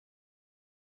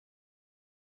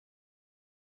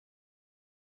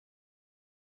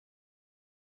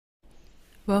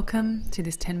Welcome to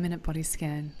this 10-minute body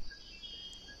scan.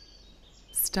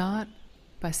 Start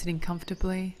by sitting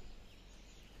comfortably,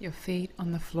 your feet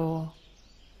on the floor,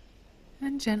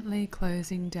 and gently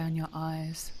closing down your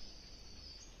eyes.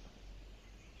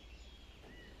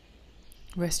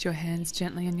 Rest your hands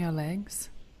gently on your legs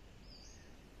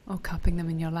or cupping them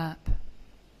in your lap.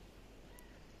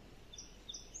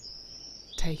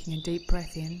 Taking a deep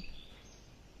breath in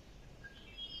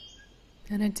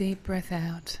and a deep breath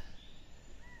out.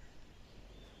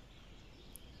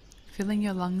 Filling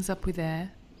your lungs up with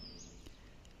air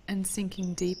and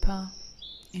sinking deeper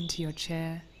into your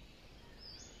chair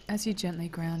as you gently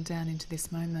ground down into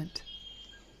this moment.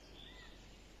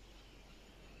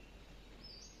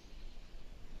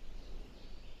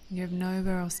 You have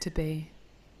nowhere else to be.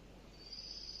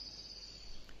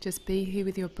 Just be here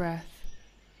with your breath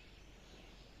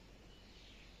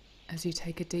as you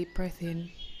take a deep breath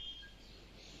in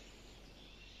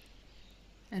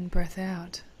and breath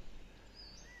out.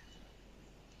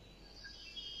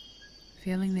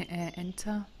 Feeling the air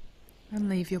enter and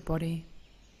leave your body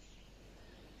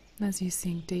as you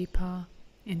sink deeper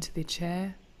into the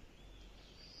chair,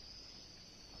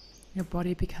 your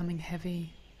body becoming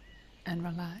heavy and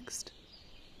relaxed.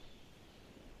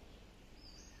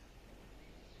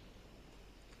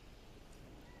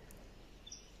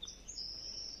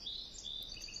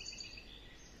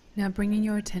 Now bringing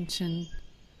your attention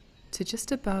to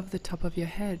just above the top of your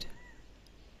head.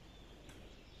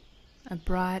 A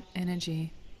bright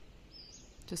energy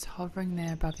just hovering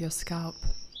there above your scalp.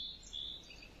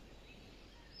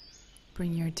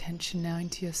 Bring your attention now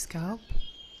into your scalp,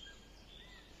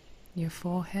 your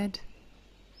forehead,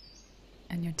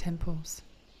 and your temples.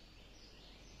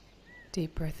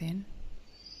 Deep breath in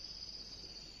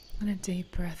and a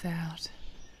deep breath out.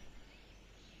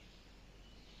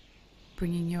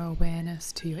 Bringing your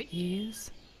awareness to your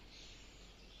ears,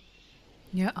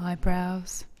 your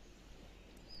eyebrows,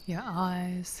 your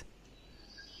eyes,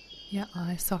 your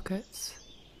eye sockets.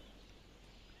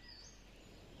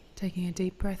 Taking a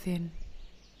deep breath in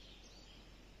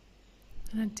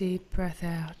and a deep breath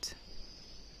out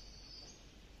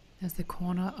as the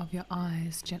corner of your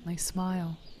eyes gently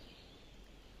smile.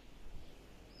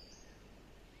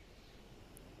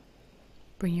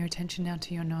 Bring your attention now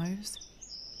to your nose,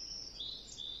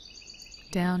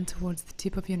 down towards the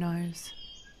tip of your nose.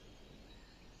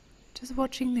 Just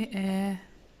watching the air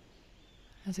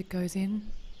as it goes in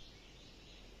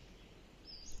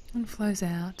and flows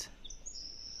out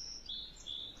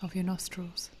of your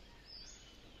nostrils.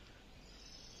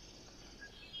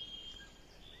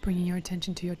 Bringing your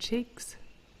attention to your cheeks,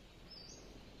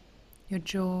 your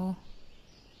jaw,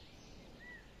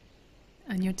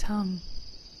 and your tongue,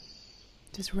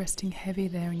 just resting heavy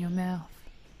there in your mouth.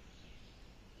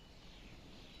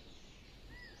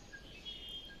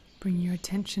 Bring your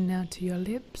attention now to your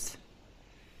lips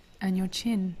and your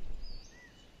chin.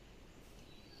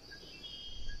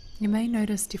 You may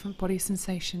notice different body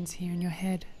sensations here in your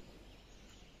head.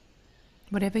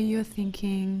 Whatever you're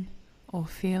thinking or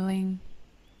feeling,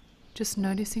 just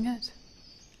noticing it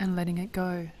and letting it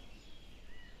go.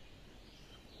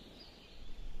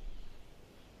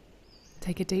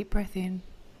 Take a deep breath in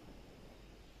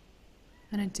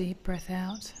and a deep breath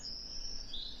out.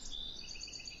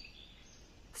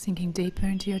 Sinking deeper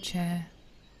into your chair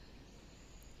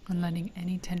and letting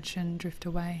any tension drift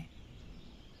away.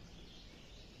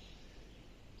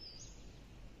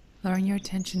 Lowering your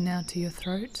attention now to your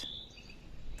throat,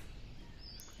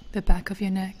 the back of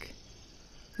your neck,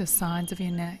 the sides of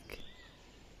your neck,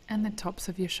 and the tops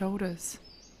of your shoulders.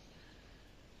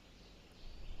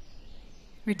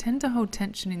 We tend to hold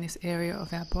tension in this area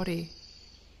of our body.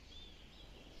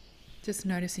 Just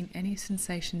noticing any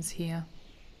sensations here.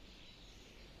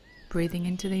 Breathing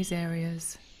into these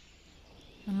areas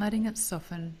and letting it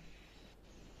soften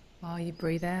while you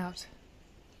breathe out.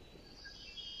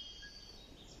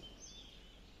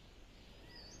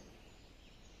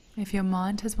 If your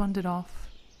mind has wandered off,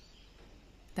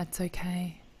 that's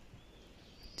okay.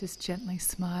 Just gently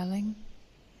smiling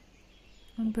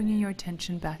and bringing your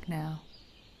attention back now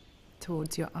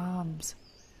towards your arms.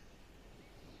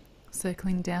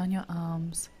 Circling down your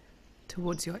arms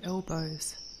towards your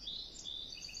elbows.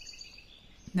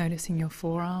 Noticing your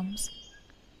forearms,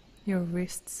 your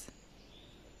wrists,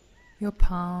 your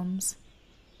palms,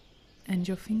 and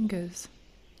your fingers.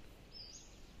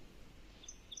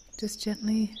 Just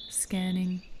gently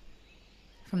scanning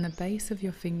from the base of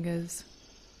your fingers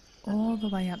all the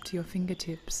way up to your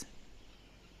fingertips.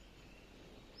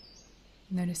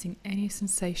 Noticing any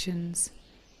sensations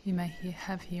you may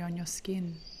have here on your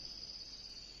skin.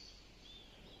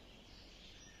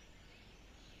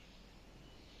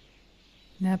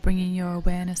 Now bringing your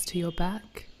awareness to your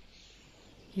back,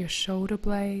 your shoulder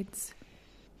blades,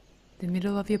 the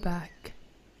middle of your back,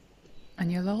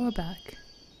 and your lower back.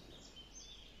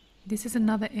 This is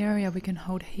another area we can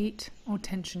hold heat or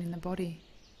tension in the body.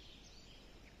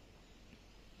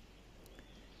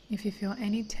 If you feel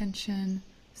any tension,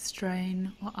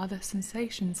 strain, or other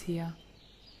sensations here,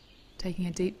 taking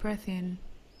a deep breath in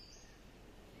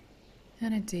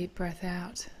and a deep breath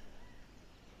out,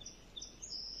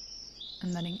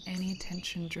 and letting any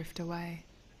tension drift away.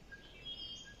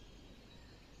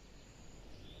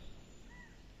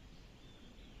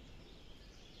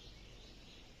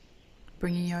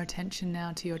 Bringing your attention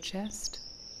now to your chest,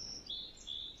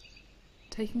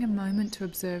 taking a moment to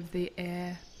observe the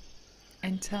air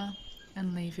enter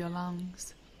and leave your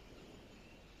lungs.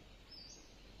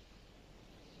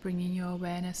 Bringing your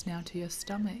awareness now to your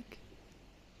stomach,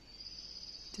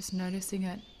 just noticing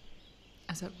it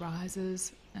as it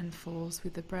rises and falls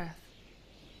with the breath.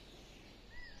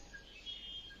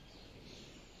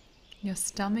 Your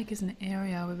stomach is an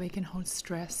area where we can hold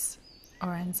stress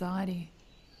or anxiety.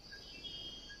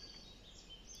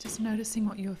 Just noticing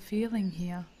what you're feeling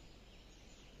here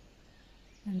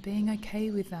and being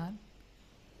okay with that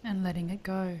and letting it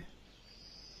go.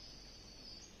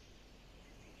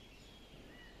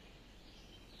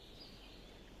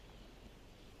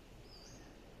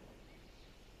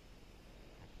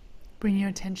 Bring your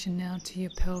attention now to your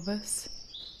pelvis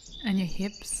and your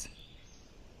hips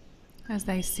as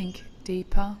they sink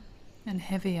deeper and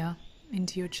heavier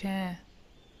into your chair.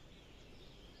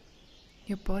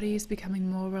 Your body is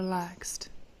becoming more relaxed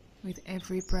with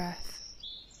every breath.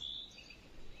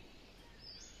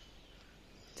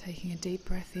 Taking a deep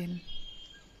breath in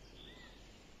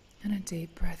and a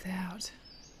deep breath out.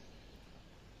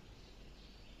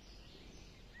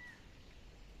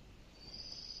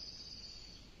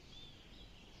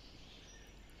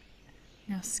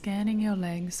 Now scanning your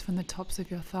legs from the tops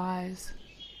of your thighs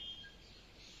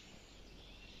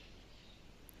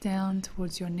down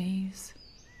towards your knees,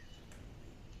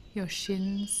 your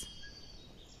shins,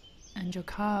 and your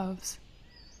calves.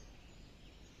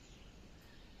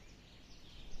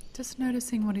 Just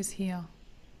noticing what is here.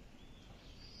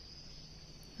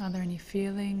 Are there any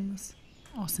feelings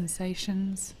or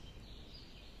sensations?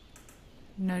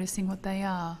 Noticing what they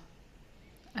are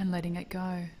and letting it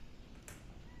go.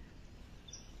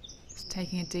 Just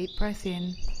taking a deep breath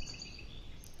in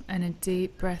and a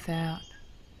deep breath out,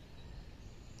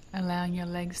 allowing your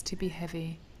legs to be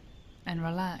heavy and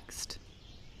relaxed.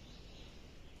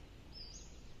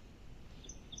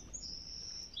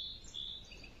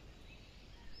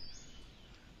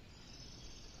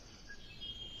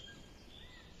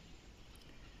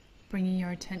 Bringing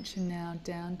your attention now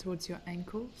down towards your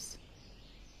ankles,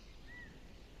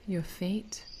 your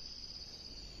feet,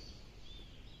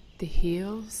 the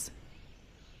heels,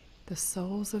 the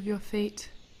soles of your feet,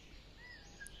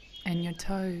 and your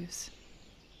toes.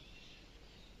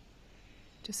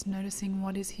 Just noticing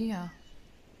what is here.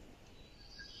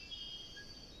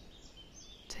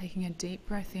 Taking a deep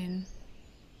breath in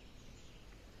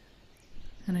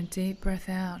and a deep breath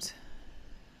out.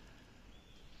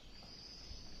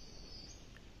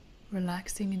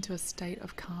 Relaxing into a state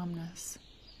of calmness.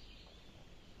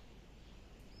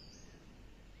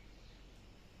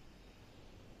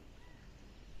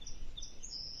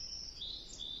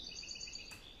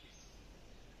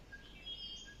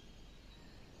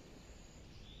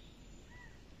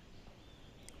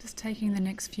 Just taking the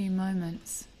next few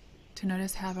moments to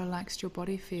notice how relaxed your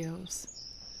body feels,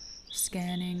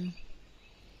 scanning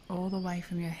all the way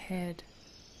from your head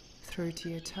through to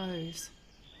your toes.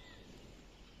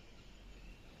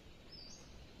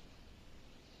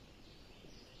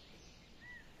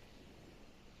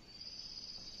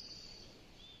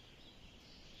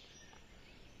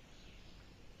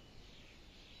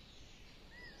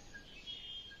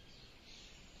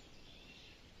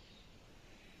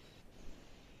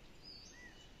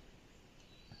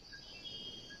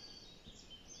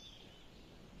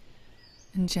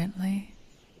 And gently,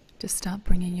 just start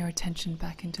bringing your attention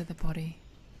back into the body.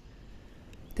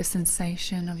 The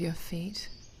sensation of your feet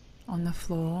on the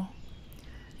floor,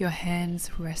 your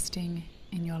hands resting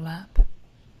in your lap.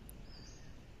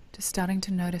 Just starting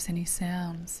to notice any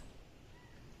sounds.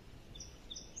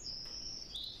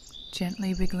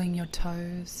 Gently wiggling your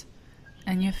toes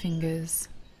and your fingers.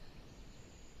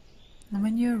 And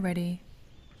when you're ready,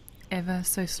 ever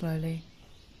so slowly,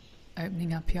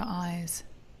 opening up your eyes.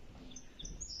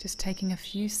 Just taking a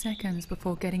few seconds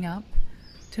before getting up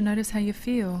to notice how you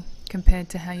feel compared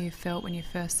to how you felt when you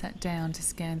first sat down to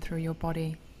scan through your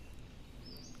body.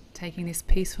 Taking this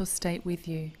peaceful state with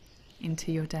you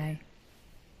into your day.